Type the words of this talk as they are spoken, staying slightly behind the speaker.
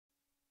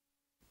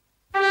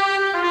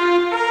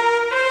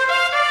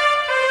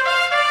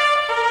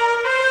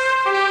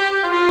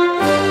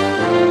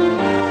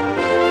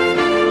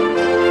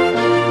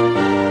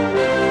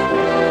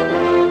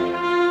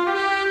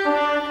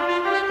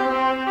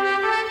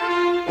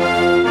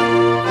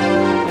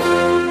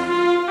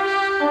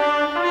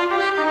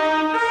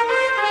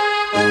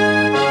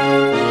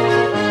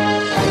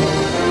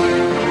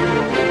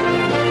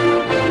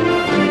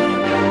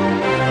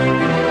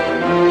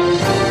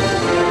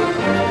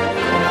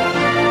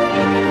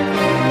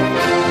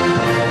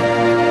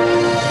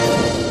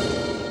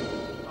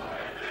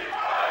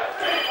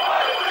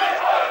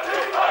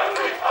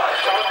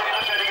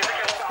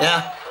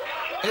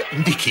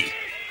Nicky.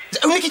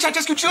 Oh, Nicky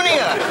Ceausescu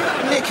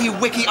Jr. Nicky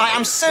Wicky, I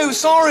am so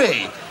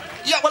sorry.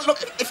 Yeah, well,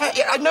 look, if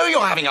I know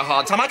you're having a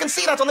hard time. I can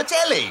see that on the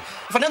telly.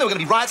 If I know there were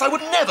going to be riots, I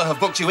would never have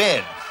booked you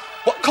in.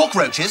 What,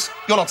 cockroaches?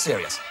 You're not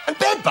serious. And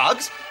bed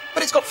bugs?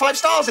 But it's got 5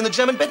 stars in the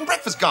German Bed and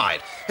Breakfast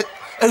Guide.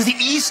 Oh, the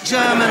East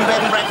German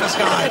Bed and Breakfast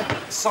Guide.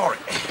 Sorry.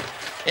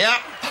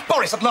 Yeah,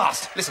 Boris, at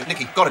last. Listen,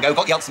 Nicky, gotta go.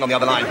 Got Yeltsin on the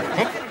other line.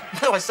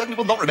 No, I certainly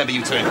will not remember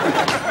you two.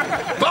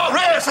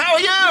 Boris, how are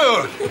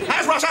you?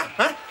 How's Russia?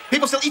 Huh?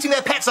 People still eating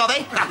their pets, are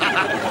they?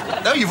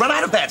 No, you've run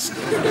out of pets.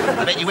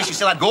 I bet you wish you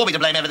still had Gorby to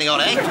blame everything on,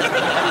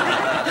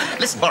 eh?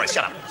 Listen, Boris,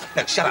 shut up.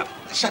 No, shut up.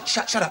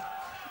 Shut up.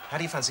 How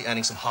do you fancy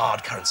earning some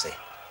hard currency?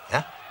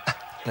 Yeah?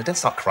 No, don't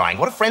start crying.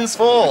 What are friends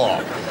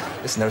for?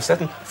 Listen, there are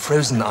certain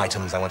frozen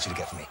items I want you to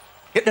get for me.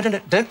 No,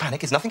 don't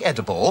panic. It's nothing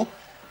edible.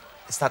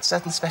 It's that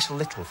certain special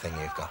little thing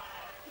you've got.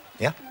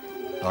 Yeah?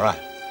 All right,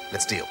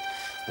 let's deal.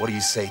 What do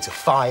you say to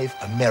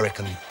 $5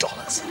 American?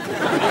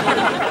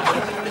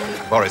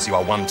 Boris, you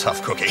are one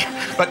tough cookie.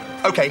 But,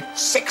 OK,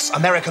 $6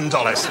 American. Yep,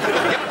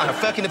 and a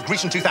firkin of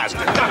Grecian 2000.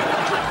 Done.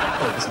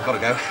 Oh, listen, gotta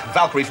go.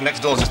 Valkyrie from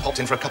next door just popped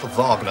in for a cup of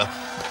Wagner.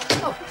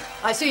 Oh,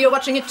 I see you're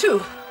watching it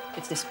too.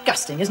 It's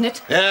disgusting, isn't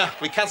it? Yeah,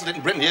 we cancelled it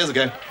in Britain years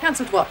ago.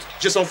 Cancelled what?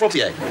 Just on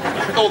Frotier.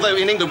 Although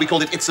in England we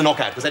called it It's a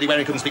Knockout, because Eddie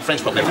Waring couldn't speak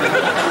French properly.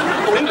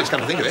 Or English,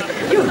 come to think of it.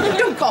 You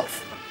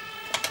Dummkopf!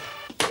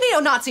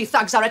 Neo-Nazi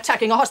thugs are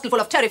attacking a hostel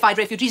full of terrified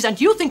refugees, and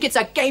you think it's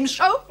a game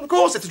show? Of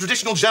course, it's a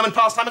traditional German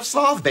pastime of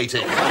Slav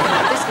baiting.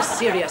 This is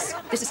serious.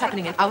 This is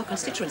happening in our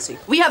constituency.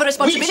 We have a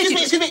responsibility.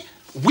 Excuse me.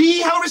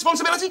 We have a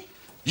responsibility?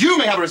 You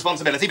may have a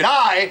responsibility, but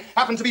I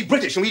happen to be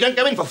British, and we don't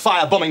go in for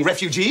firebombing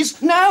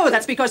refugees. No,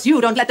 that's because you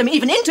don't let them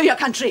even into your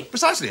country.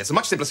 Precisely. It's a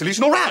much simpler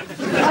solution all round.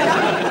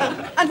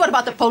 And what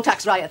about the poll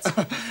tax riots?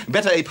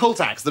 Better a poll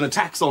tax than a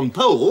tax on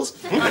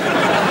polls. You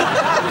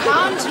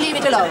can't leave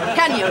it alone,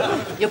 can you?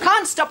 You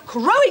can't stop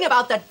crowing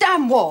about the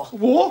damn war.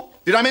 War?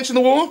 Did I mention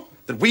the war?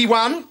 That we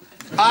won?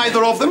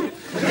 Either of them?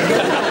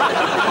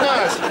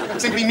 No,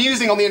 simply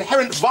musing on the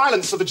inherent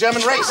violence of the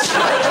German race.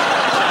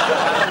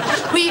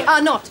 We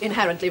are not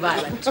inherently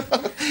violent.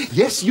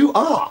 Yes, you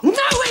are. No,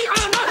 we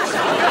are not!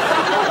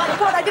 Oh, my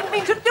God, I didn't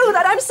mean to do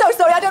that. I'm so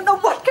sorry. I don't know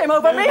what came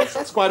over me.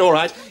 That's quite all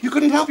right. You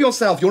couldn't help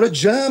yourself. You're a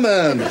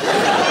German.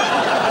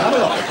 Come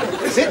along.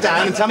 Sit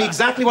down and tell me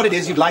exactly what it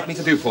is you'd like me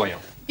to do for you.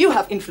 You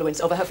have influence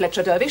over Herr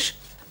Fletcher Dervish.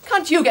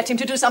 Can't you get him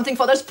to do something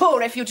for those poor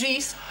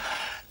refugees?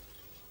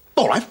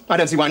 All right. I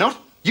don't see why not.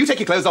 You take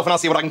your clothes off and I'll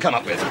see what I can come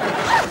up with.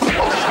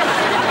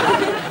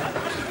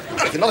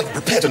 You're not even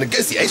prepared to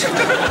negotiate.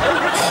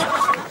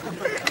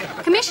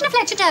 Commissioner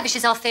Fletcher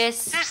Dervish's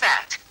office. Who's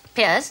that?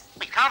 Piers?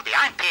 We can't be.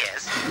 I'm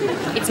Piers.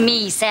 It's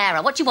me,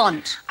 Sarah. What do you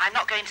want? I'm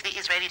not going to the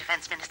Israeli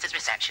Defence Minister's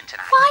reception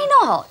tonight. Why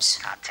not?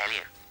 Can't tell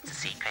you. It's a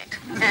secret.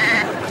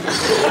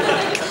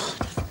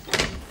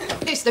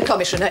 Is the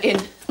Commissioner in?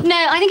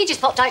 No, I think he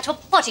just popped out to a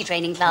potty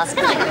training class.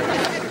 Can I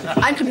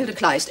go? I'm Camilla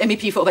Kleist,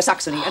 MEP for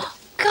Obersaxony. And...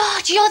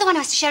 God, you're the one who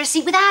has to share a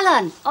seat with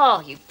Alan.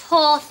 Oh, you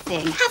poor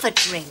thing. Have a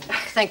drink.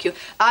 Thank you.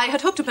 I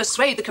had hoped to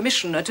persuade the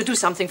Commissioner to do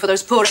something for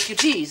those poor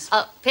refugees.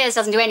 Oh, Piers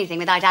doesn't do anything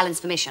without Alan's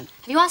permission.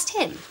 Have you asked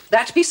him?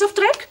 That piece of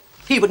dreck?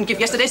 He wouldn't give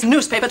yesterday's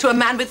newspaper to a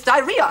man with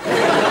diarrhea.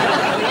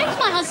 Where's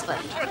my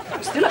husband?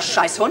 Still a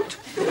scheisshund.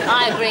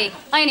 I agree.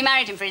 I only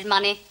married him for his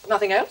money.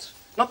 Nothing else?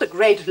 Not the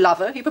great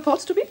lover he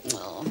purports to be?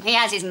 Oh, he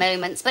has his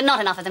moments, but not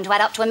enough of them to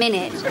add up to a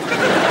minute.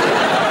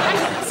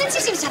 And since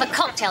he seems to have a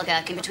cocktail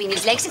gherkin between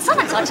his legs, it's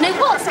sometimes hard to know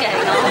what's going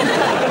on.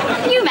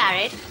 Are you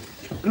married?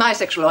 My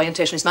sexual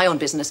orientation is my own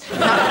business.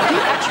 Now, do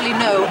you actually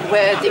know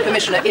where the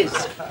Commissioner is?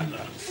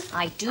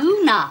 I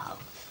do now.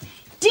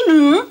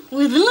 Dinner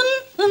with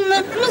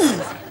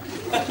Alan.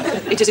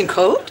 It is in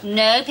code?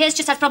 No, Piers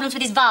just has problems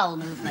with his vowel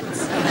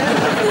movements.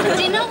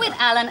 Dinner with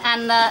Alan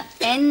and the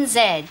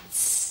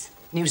NZs.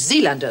 New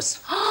Zealanders.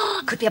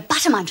 Could be a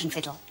butter mountain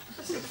fiddle.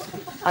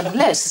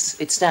 Unless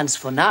it stands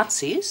for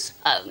Nazis.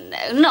 Oh,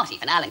 no, not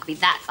even Alan could be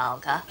that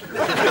vulgar.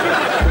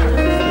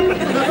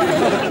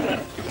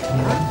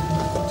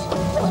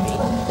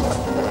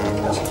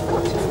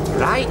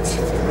 Right.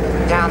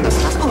 Down the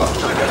path. Oh.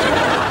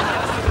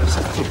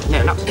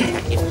 No, not...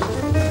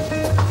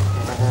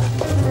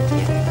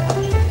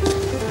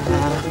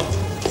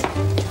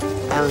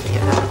 Oh,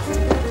 dear.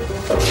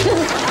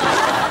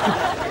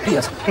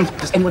 Piers,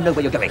 does anyone know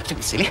where you're going? Don't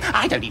be silly.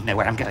 I don't even know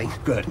where I'm going.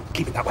 Good.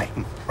 Keep it that way.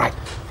 Right.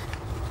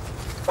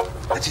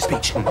 That's your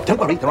speech. Don't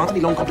worry, there aren't any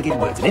long, complicated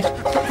words in it.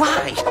 But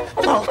why?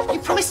 Well, you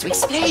promised to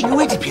explain. You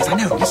waited, Piers, I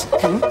know.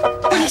 Listen.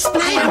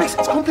 Explain. Alex,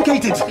 it's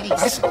complicated. Please.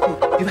 Listen.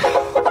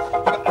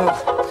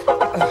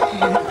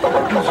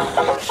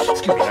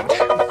 Excuse me a moment.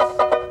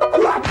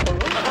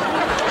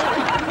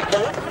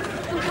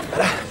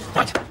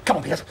 Right, come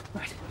on, Piers.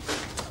 Right.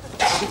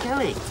 Where are we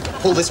going?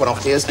 Pull this one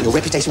off, Piers, and your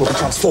reputation will be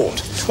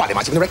transformed. Why, they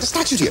might even erect a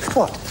statue to you.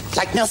 What?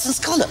 Like Nelson's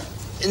column?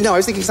 No, I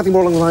was thinking something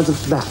more along the lines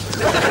of that.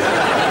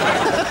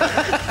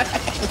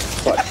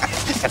 What?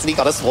 Hasn't he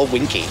got a small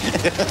winky?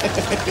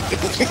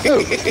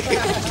 Oh. Do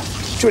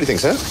you really think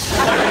so?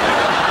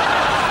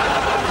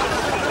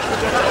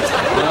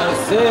 I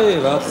see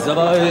what's the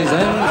boys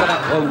in the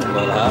home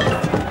will have.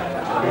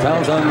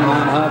 tells them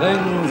I'm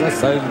having the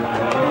same.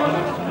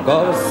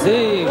 Go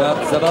see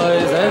what the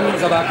boys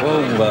in the back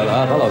room will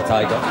have. Hello,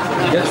 Tiger.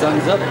 Get some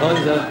the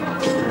poison.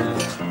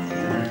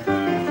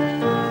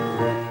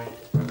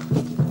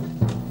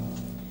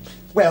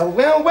 Well,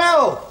 well,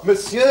 well,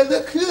 Monsieur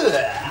le Cure.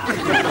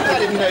 I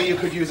didn't know you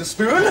could use a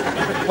spoon.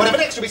 Whatever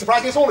next, you'll be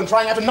surprising us all and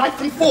trying out a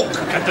knife and fork.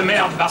 Get the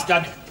merde,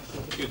 bastard.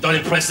 You don't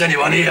impress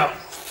anyone here.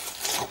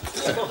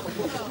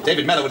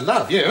 David Mellor would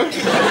love you.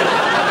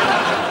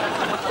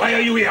 Why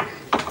are you here?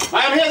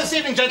 I am here this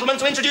evening, gentlemen,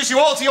 to introduce you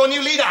all to your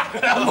new leader. You?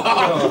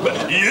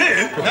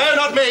 No,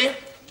 not me.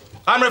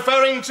 I'm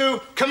referring to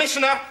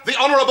Commissioner, the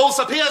Honourable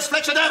Sir Piers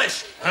Fletcher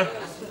Dervish. Huh?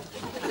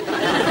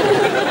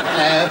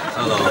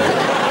 Hello.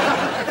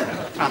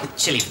 Rather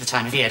chilly for the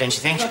time of year, don't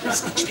you think?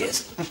 Speech,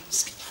 Piers.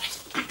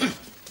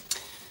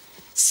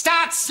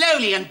 Start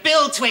slowly and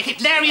build to a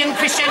Hitlerian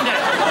crescendo.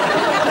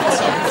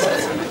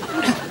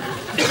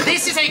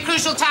 This is a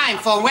crucial time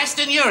for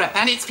Western Europe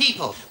and its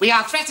people. We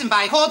are threatened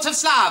by hordes of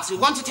Slavs who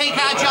want to take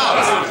our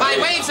jobs, by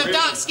waves of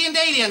dark-skinned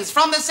aliens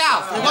from the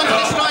south who want to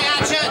destroy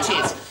our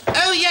churches.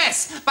 Oh,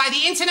 yes, by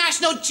the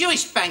international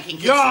Jewish banking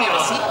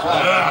conspiracy.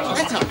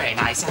 That's not very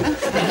nice, Alan.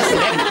 Mr.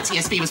 Levin at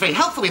TSB was very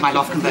helpful with my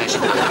loft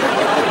conversion.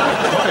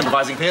 Stop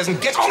improvising, Piers, and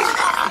get on.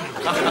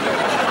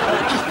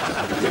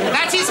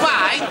 That is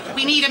why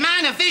we need a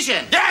man of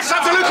vision. Yes,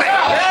 absolutely.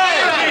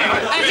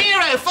 A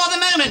hero for the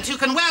moment who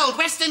can weld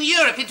Western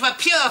Europe into a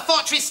pure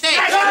fortress state.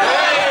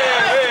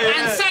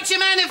 And such a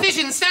man of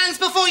vision stands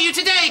before you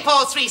today,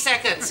 pause 3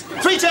 seconds.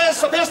 3 cheers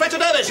for Piers Fletcher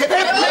Dervish. Hip,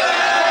 hip.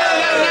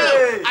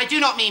 No, I do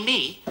not mean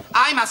me.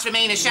 I must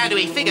remain a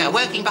shadowy figure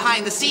working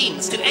behind the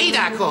scenes to aid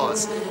our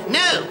cause.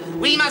 No,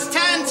 we must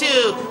turn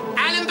to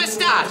Alan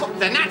Bastard,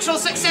 the natural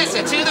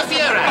successor to the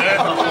Führer.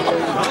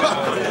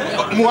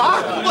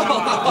 Moi?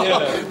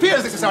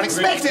 Piers, this is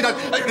unexpected.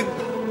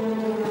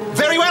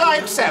 Very well, I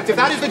accept. If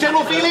that is the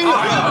general feeling...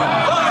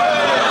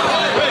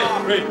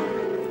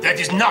 That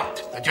is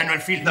not the general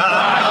feeling.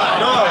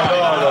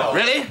 No.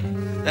 Really?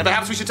 Then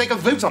perhaps we should take a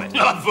vote on it.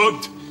 Not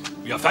vote.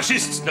 We are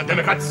fascists, not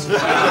Democrats. We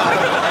join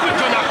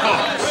our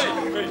cause.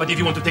 But if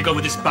you want to take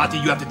over this party,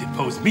 you have to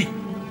depose me.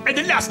 And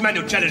the last man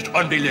who challenged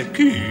André Le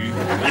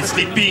Cul is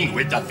sleeping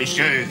with the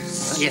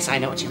fishers. Oh, yes, I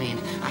know what you mean.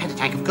 I had a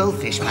tank of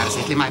goldfish when I was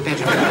little in my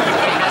bedroom.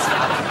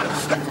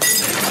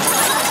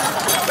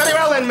 Very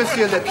well then,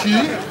 Monsieur Le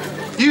Cul.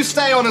 You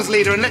stay on as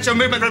leader and let your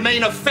movement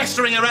remain a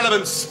festering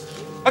irrelevance.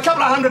 A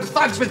couple of hundred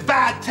thugs with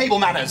bad table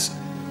manners.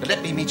 But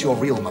let me meet your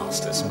real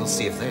masters and we'll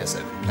see if they're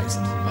so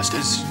complacent.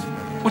 Masters?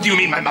 What do you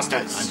mean, my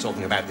masters? I'm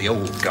talking about the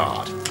old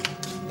guard.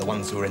 The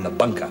ones who are in the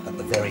bunker at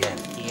the very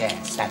end.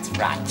 Yes, that's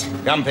right.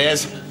 Come,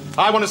 Piers.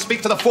 I want to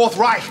speak to the Fourth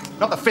Reich,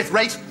 not the Fifth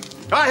Rate.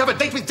 I have a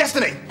date with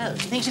destiny. Oh,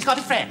 do you think she's got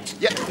a friend?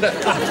 Yeah, no.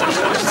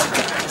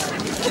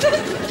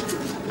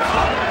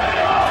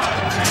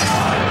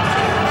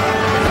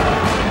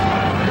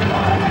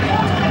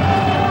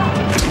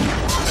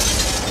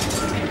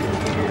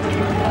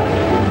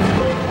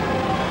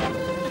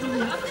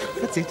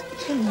 That's it.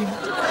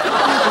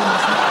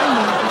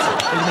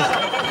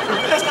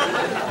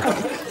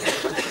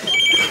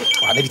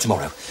 All right, maybe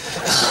tomorrow.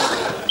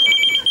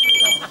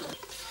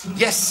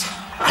 Yes.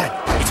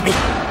 It's me.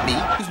 Me?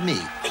 Who's me?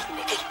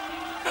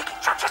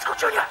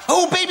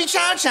 Oh, baby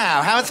Chow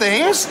Chow. How are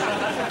things?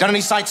 Done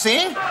any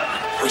sightseeing?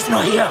 He's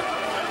not here.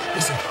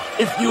 Listen,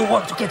 if you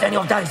want to get any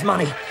of Daddy's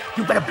money,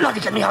 you better bloody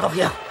get me out of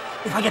here.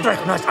 If I get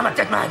recognized, I'm a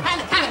dead man.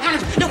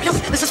 Alan, look,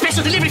 there's a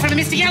special delivery from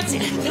Mr.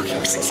 Yeltsin. Look, he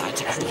was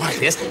excited. All right,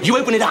 Piers, you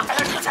open it up.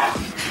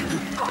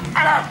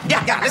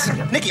 Yeah, listen,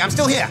 Nicky, I'm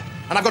still here.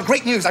 And I've got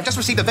great news. I've just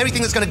received the very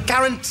thing that's going to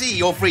guarantee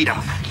your freedom.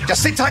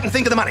 Just sit tight and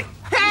think of the money.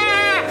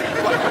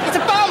 It's a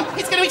bomb!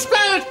 It's going to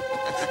explode!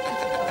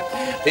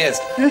 Piers,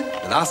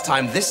 the last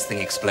time this thing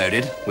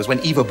exploded was when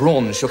Eva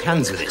Braun shook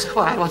hands with it.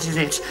 Why, what is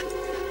it?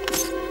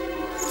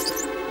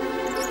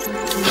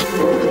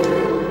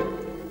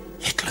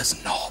 Hitler's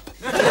knob.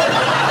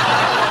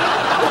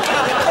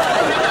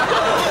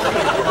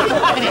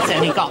 And it's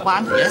only got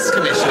one. Yes,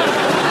 Commissioner.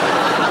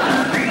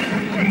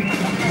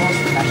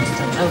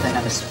 Oh, they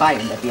have a spy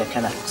in that beer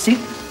keller. See?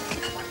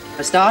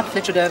 Bastard,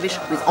 Fletcher Dervish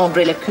with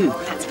André Le Cul.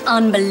 That's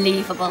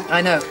unbelievable.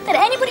 I know. That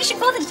anybody should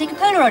bother to take a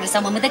Polaroid of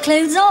someone with their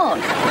clothes on.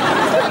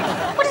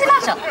 What does it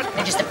matter?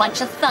 They're just a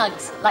bunch of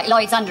thugs, like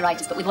Lloyd's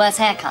underwriters, but with worse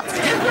haircuts.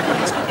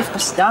 If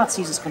Bastard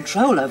seizes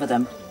control over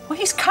them, well,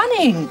 he's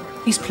cunning.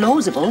 He's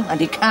plausible, and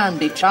he can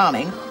be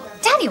charming.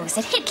 Daddy always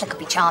said Hitler could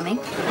be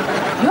charming.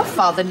 Your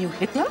father knew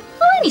Hitler?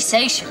 Well, only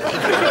socially. We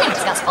don't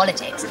discuss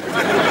politics.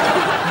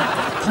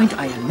 The point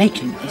I am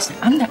making is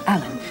that under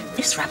Alan,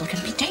 this rabble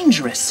can be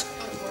dangerous.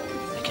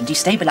 They can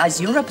destabilize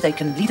Europe. They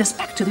can lead us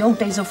back to the old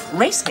days of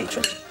race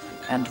hatred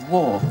and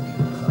war.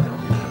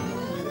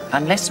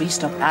 Unless we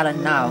stop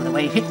Alan now the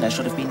way Hitler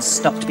should have been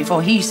stopped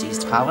before he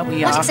seized power,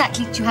 we are... What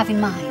exactly do you have in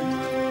mind?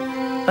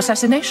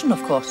 Assassination,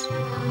 of course.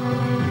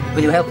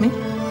 Will you help me?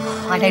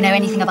 I don't know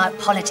anything about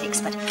politics,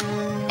 but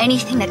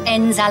anything that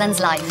ends Alan's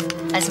life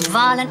as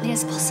violently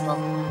as possible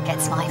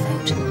gets my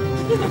vote.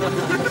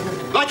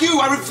 Like you,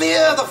 I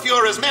revere the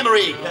Führer's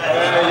memory.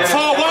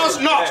 For was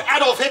not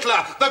Adolf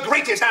Hitler the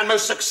greatest and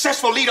most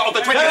successful leader of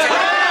the 20th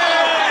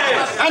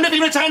century? And if he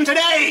returned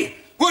today,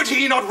 would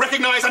he not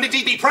recognize and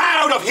indeed be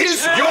proud of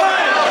his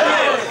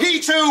Europe? He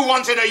too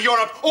wanted a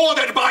Europe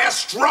ordered by a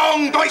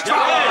strong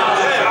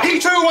Deutschland. He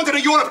too wanted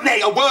a Europe,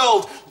 nay, a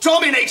world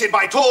dominated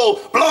by tall,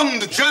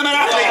 blonde German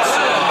athletes.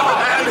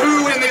 And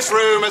who in this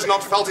room has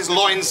not felt his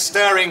loins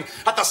stirring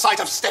at the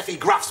sight of Steffi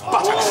Graf's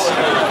buttocks?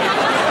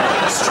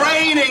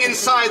 Straining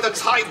inside the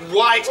tight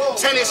white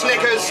tennis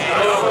knickers,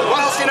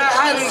 whilst in her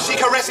hands she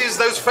caresses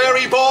those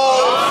fairy balls.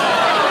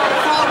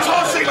 While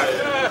tossing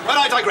them. But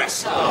I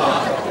digress.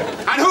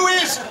 And who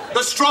is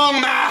the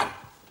strong man?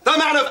 The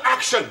man of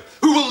action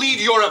who will lead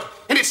Europe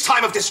in its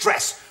time of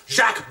distress?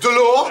 Jacques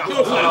Delors?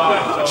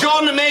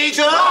 John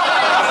Major?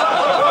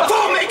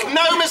 For make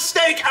no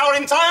mistake, our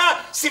entire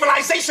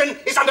civilization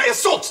is under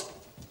assault.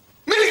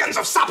 Millions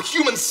of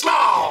subhuman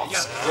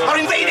Slavs are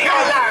invading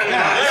our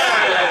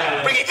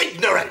land, bringing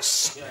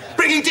ignorance,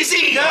 bringing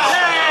disease,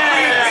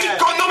 bringing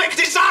economic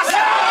disaster.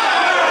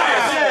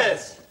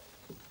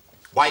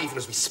 Why, even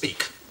as we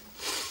speak,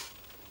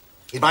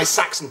 in my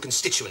Saxon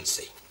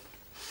constituency,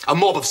 a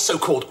mob of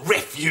so-called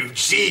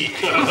refugees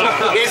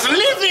is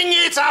living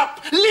it up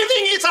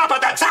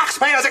at the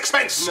taxpayer's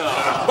expense,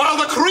 while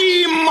the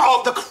cream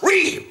of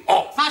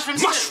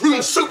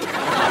mushroom soup, the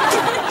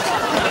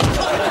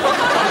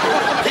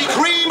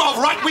cream of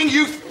right-wing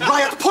youth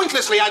riot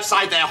pointlessly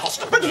outside their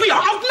hostel. But we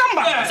are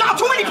outnumbered! There are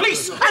too many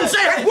police, and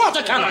they have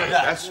water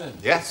cannons!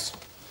 Yes.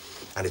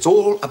 And it's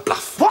all a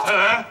bluff.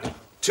 What?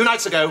 2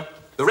 nights ago,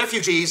 the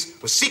refugees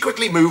were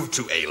secretly moved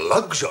to a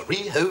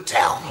luxury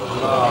hotel.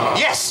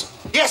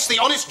 Yes, the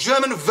honest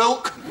German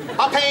Volk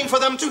are paying for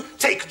them to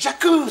take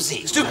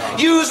jacuzzis, to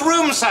use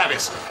room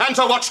service, and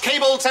to watch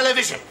cable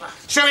television,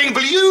 showing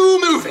blue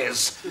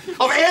movies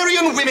of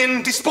Aryan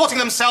women disporting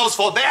themselves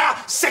for their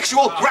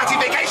sexual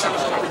gratification.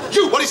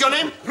 You, what is your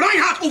name?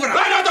 Reinhard Overath!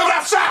 Reinhard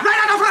Overath, sir!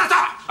 Reinhard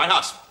Overath!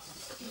 Reinhard,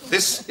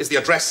 this is the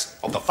address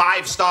of the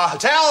 5-star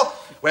hotel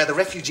where the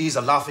refugees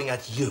are laughing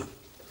at you.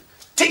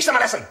 Teach them a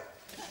lesson.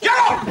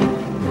 Yellow!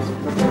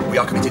 We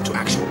are committed to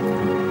action.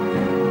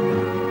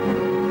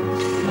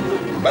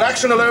 But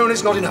action alone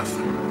is not enough.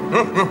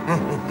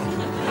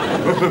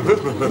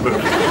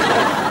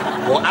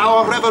 For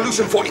our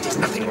revolution, for it is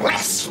nothing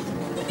less,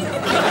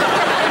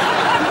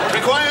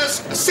 requires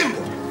a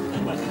symbol.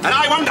 And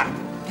I wonder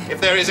if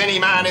there is any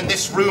man in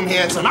this room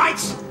here tonight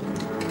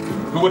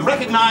who would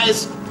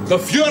recognize the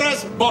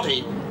Führer's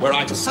body were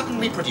I to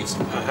suddenly produce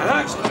it.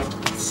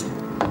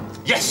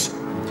 Yes,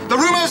 the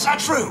rumors are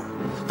true.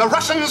 The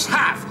Russians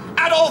have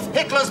Adolf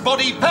Hitler's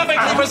body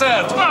perfectly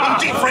preserved in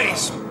deep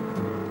freeze.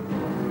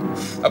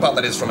 A part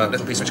that is from a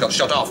little piece which got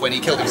shot off when he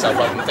killed himself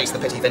rather than face the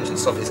petty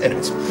vengeance of his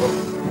enemies.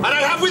 And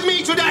I have with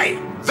me today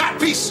that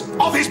piece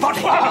of his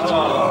body.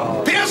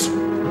 Piers,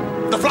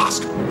 the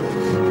flask.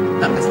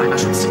 That was my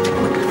mushrooms.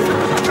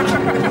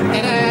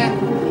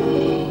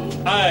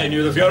 I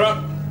knew the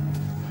Führer.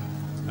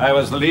 I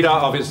was the leader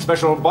of his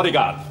special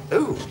bodyguard.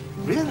 Oh,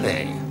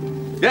 really?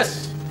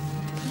 Yes.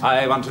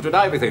 I wanted to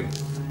die with him.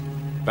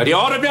 But he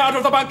ordered me out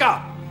of the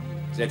bunker.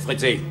 Said,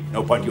 Fritzi,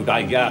 no point you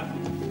dying here.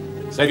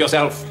 Save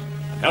yourself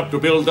and help to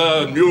build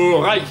a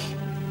new Reich.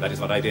 That is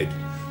what I did.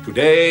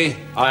 Today,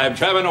 I am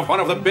chairman of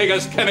one of the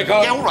biggest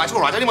chemical... Yeah, all right. I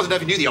only want to know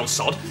if you knew the old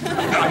sod.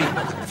 I mean,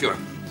 Führer.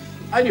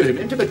 I knew him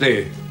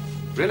intimately.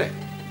 Really.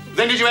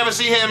 Then did you ever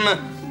see him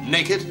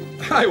naked?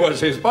 I was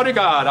his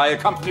bodyguard. I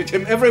accompanied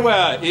him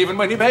everywhere, even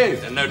when he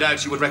bathed. And no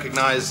doubt you would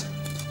recognize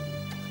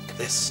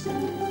this.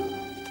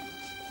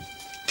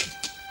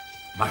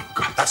 My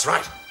God. That's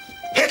right.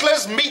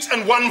 Hitler's meat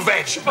and one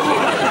veg.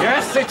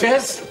 Yes, it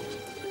is.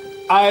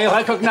 I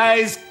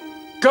recognize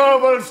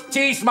Goebbels'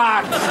 teeth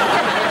marks.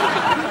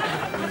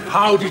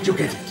 How did you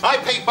get it? I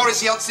paid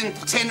Boris Yeltsin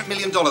 $10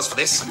 million for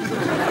this.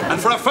 And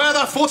for a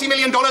further $40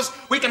 million,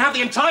 we can have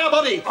the entire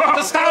body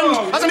to stand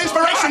as an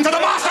inspiration to the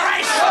master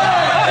race.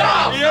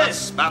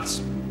 Yes. But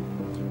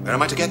where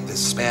am I to get this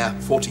spare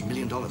 $40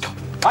 million?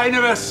 I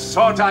never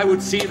thought I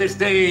would see this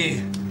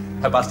day.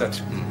 Herr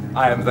Bastard,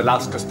 I am the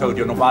last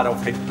custodian of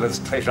Adolf Hitler's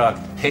treasure,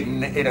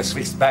 hidden in a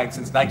Swiss bank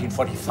since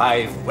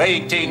 1945,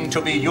 waiting to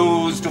be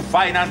used to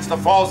finance the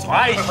Fourth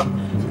Reich.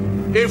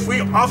 If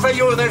we offer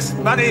you this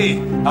money,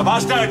 Herr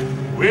Bastard,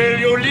 will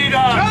you lead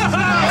us?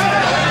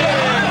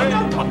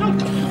 No.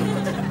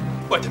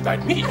 What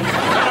about me?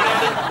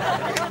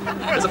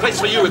 There's a place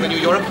for you in the new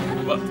Europe.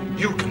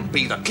 You can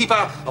be the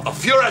keeper of the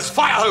Führer's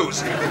fire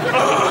hose.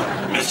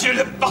 Monsieur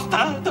le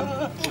Bastard.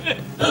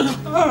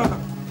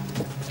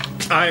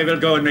 I will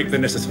go and make the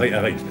necessary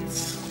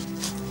arrangements.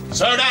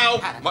 So now...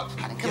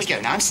 Alan, can we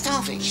go now? I'm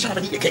starving. Shut up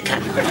and eat your Kit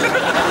Kat.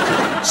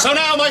 So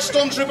now, my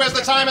stormtroopers,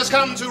 the time has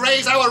come to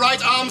raise our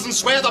right arms and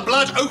swear the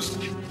blood oath.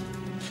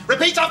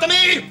 Repeat after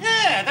me.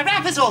 Yeah, the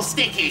wrapper's all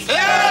sticky.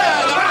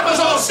 Yeah, the wrapper's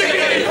all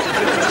sticky.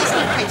 It's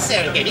not quite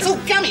so again. It's all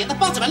gummy at the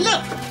bottom, and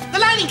look, the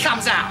lining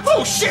comes out.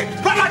 Oh, shit.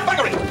 Run like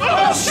buggery.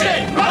 Oh,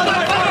 shit. Run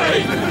like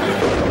buggery.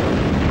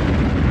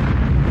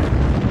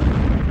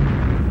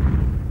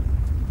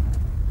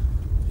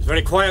 He's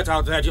very quick. quiet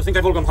out there. Do you think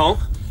they've all gone home?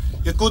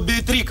 It could be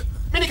a trick.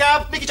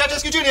 Minicab, Mickey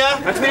Ceausescu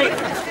Jr. That's me.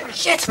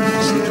 Shit!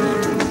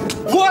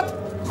 What?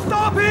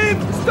 Stop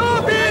him!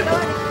 Stop him!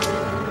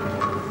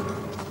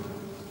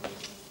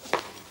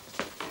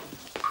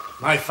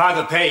 My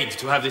father paid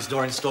to have this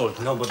door installed.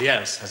 Nobody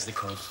else has the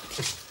code.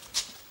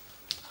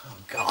 Oh,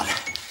 God.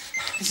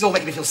 This is all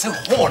making me feel so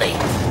horny.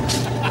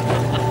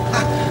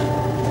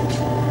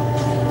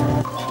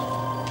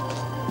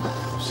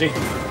 See?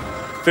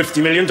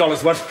 $50 million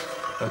worth.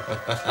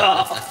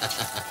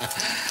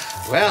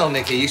 Well,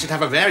 Nicky, you should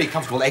have a very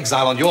comfortable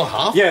exile on your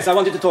half. Yes, I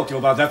wanted to talk to you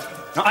about that.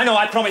 Now, I know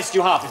I promised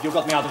you half if you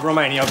got me out of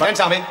Romania, but... Don't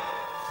tell me.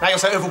 Now you're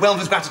so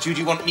overwhelmed with gratitude,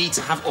 you want me to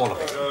have all of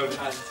it.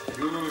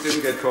 You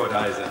didn't get caught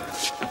either.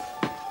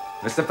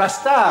 Mr.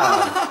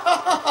 Bastard!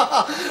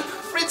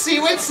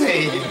 Fritzy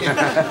Witsy!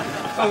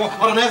 What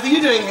on earth are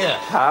you doing here?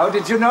 How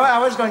did you know I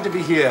was going to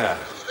be here?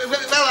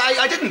 Well,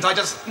 I didn't. I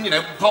just,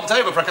 popped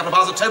over for a couple of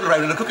bars of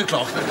Toblerone and a cuckoo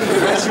clock.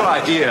 That's your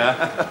idea.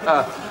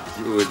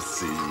 You would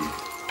see.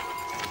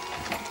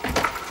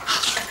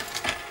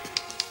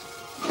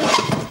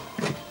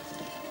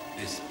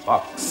 This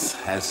box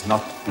has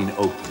not been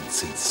opened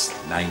since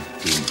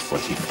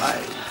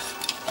 1945.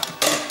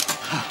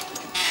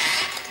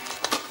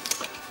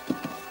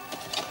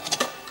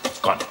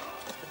 Gone.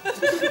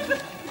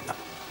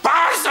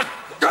 Bastard!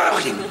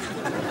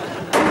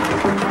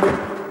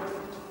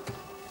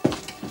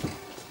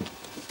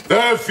 The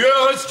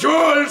Führer's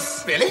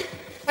jewels! Really?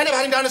 I never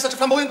had him down as such a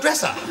flamboyant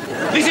dresser.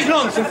 This is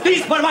nonsense.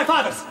 These were my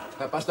father's.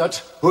 Bastard,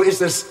 who is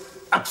this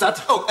upstart?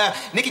 Oh,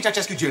 Nicky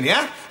Ceausescu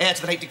Jr., heir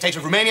to the late dictator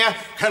of Romania,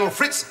 Colonel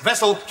Fritz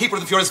Wessel, keeper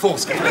of the Führer's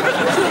foreskin.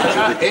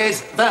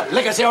 Is the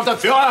legacy of the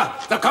Führer.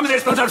 The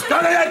communists would have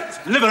stolen it!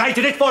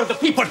 Liberated it for the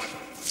people.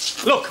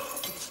 Look,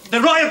 the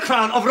royal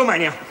crown of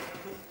Romania.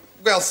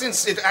 Well,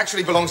 since it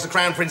actually belongs to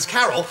Crown Prince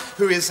Carol,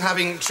 who is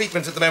having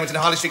treatment at the moment in a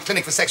Harley Street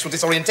clinic for sexual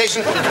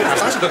disorientation,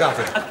 perhaps I should look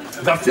after it.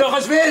 The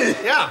Führer's will!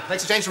 Yeah,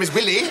 makes a change from his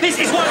willy. This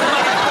is what...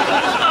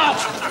 Oh,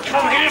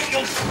 come here,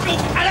 you...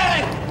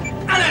 Alan!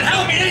 Alan,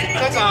 help me!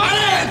 That's all.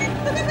 Alan!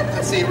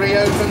 Let's see,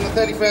 reopen the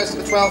 31st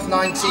of the 12th,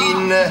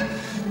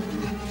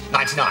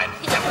 1999.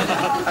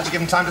 Yeah. Had to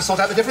give him time to sort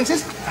out the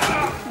differences.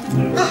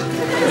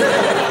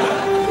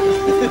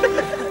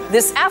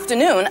 This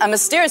afternoon, a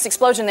mysterious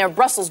explosion near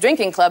Brussels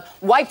Drinking Club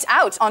wiped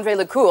out André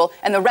Lecoul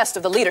and the rest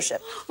of the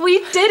leadership. We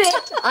did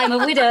it. I'm a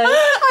widow.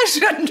 I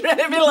shouldn't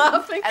really be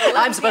laughing.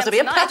 I'm supposed to be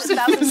a pacifist.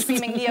 pacifist.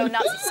 Screaming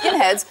neo-Nazi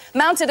skinheads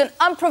mounted an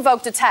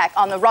unprovoked attack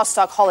on the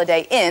Rostock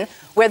Holiday Inn,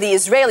 where the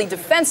Israeli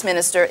defense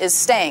minister is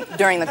staying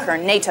during the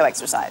current NATO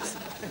exercise.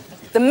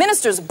 The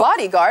minister's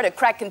bodyguard, a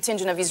crack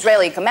contingent of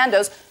Israeli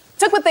commandos,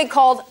 took what they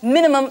called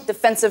minimum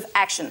defensive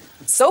action.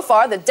 So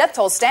far, the death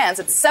toll stands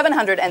at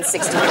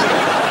 760.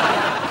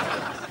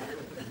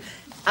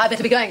 I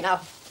better be going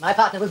now. My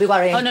partner will be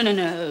worrying. Oh,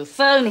 no.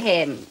 Phone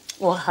him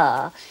or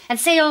her and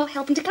say you're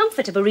helping to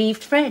comfort a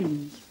bereaved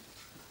friend.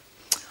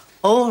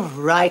 All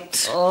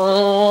right.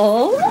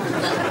 Oh.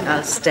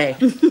 I'll stay.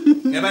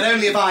 Yeah, but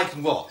only if I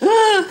can walk.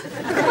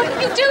 What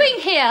are you doing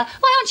here?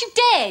 Why aren't you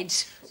dead?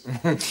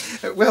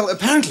 Well,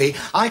 apparently,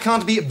 I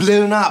can't be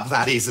blown up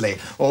that easily.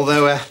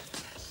 Although,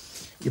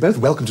 you're both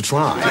welcome to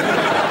try.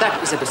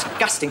 That was a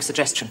disgusting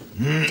suggestion.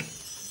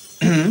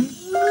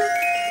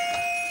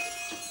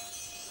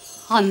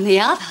 On the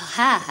other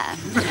hand...